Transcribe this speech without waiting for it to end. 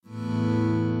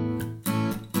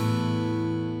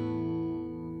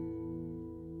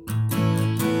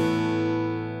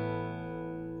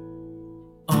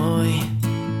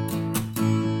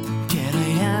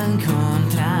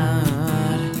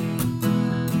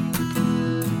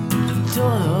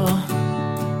todo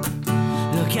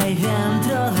lo que hay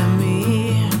dentro de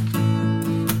mí,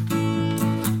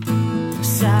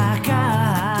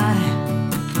 sacar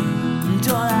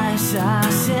toda esa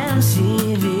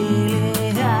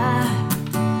sensibilidad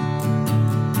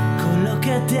con lo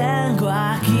que tengo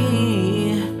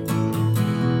aquí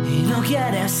y no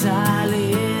quiere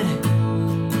salir.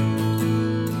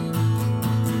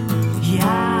 Y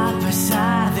a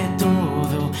pesar de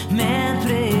todo me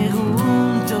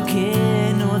pregunto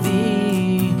qué no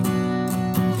di,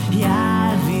 y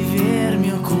al vivir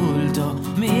me oculto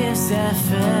mis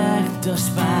defectos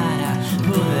para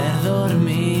poder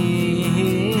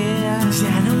dormir.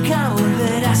 Ya nunca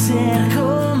volverá a ser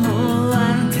como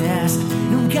antes,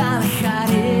 nunca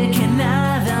dejaré que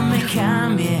nada me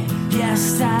cambie, ya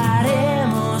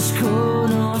estaremos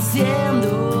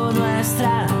conociendo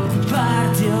nuestra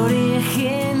parte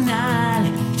original.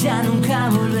 Ya nunca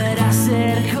volverá a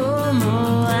ser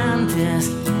como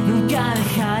antes, nunca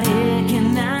dejaré que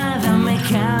nada me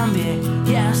cambie,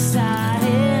 ya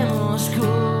estaremos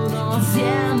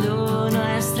conociendo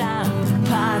nuestra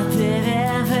parte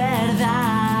de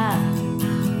verdad.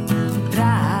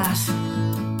 Tras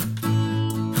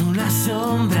una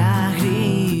sombra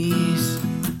gris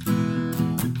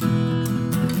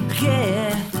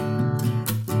que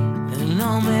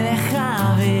no me deja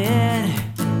ver,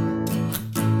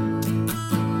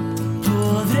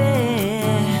 podré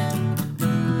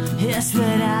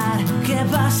esperar que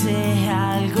pase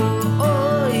algo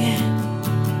hoy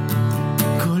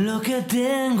con lo que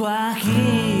tengo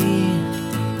aquí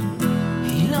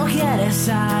y no quiere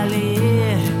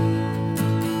salir.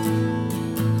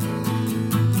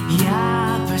 Y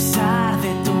a pesar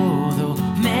de todo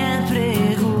me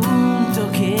pregunto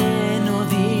qué no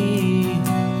di,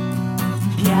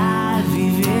 y al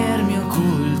vivir me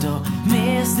oculto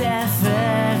mis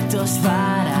defectos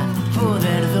para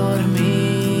poder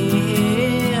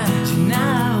dormir.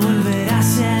 Nada volverá a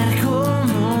ser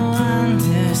como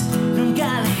antes,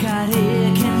 nunca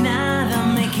dejaré que nada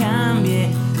me cambie,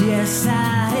 y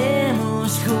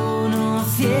estaremos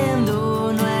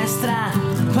conociendo nuestra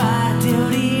parte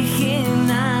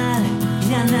original.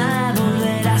 Ya nada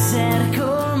volverá a ser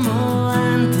como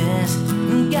antes,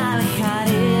 nunca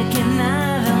dejaré que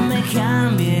nada me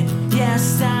cambie, y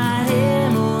estaremos